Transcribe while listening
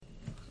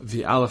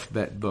The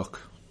Aleph-Bet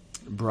Book.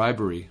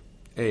 Bribery.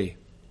 A.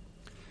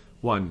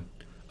 1.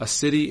 A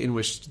city in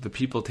which the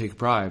people take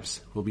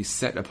bribes will be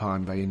set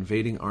upon by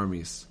invading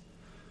armies.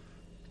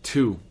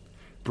 2.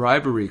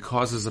 Bribery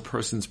causes a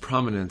person's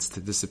prominence to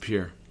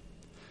disappear.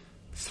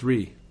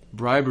 3.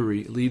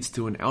 Bribery leads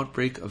to an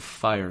outbreak of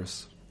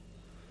fires.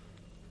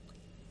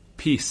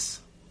 Peace.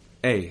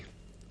 A.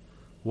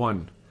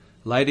 1.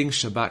 Lighting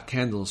Shabbat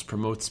candles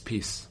promotes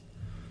peace.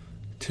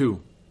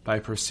 2. By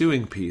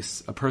pursuing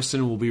peace, a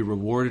person will be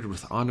rewarded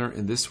with honor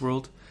in this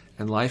world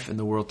and life in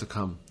the world to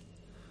come.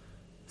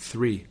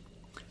 3.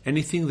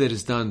 Anything that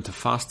is done to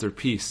foster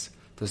peace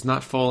does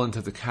not fall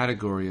into the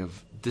category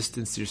of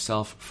distance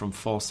yourself from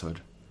falsehood.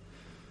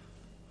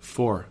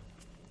 4.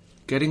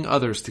 Getting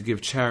others to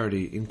give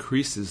charity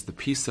increases the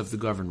peace of the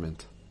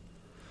government.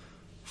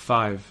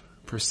 5.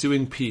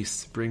 Pursuing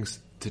peace brings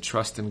to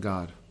trust in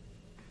God.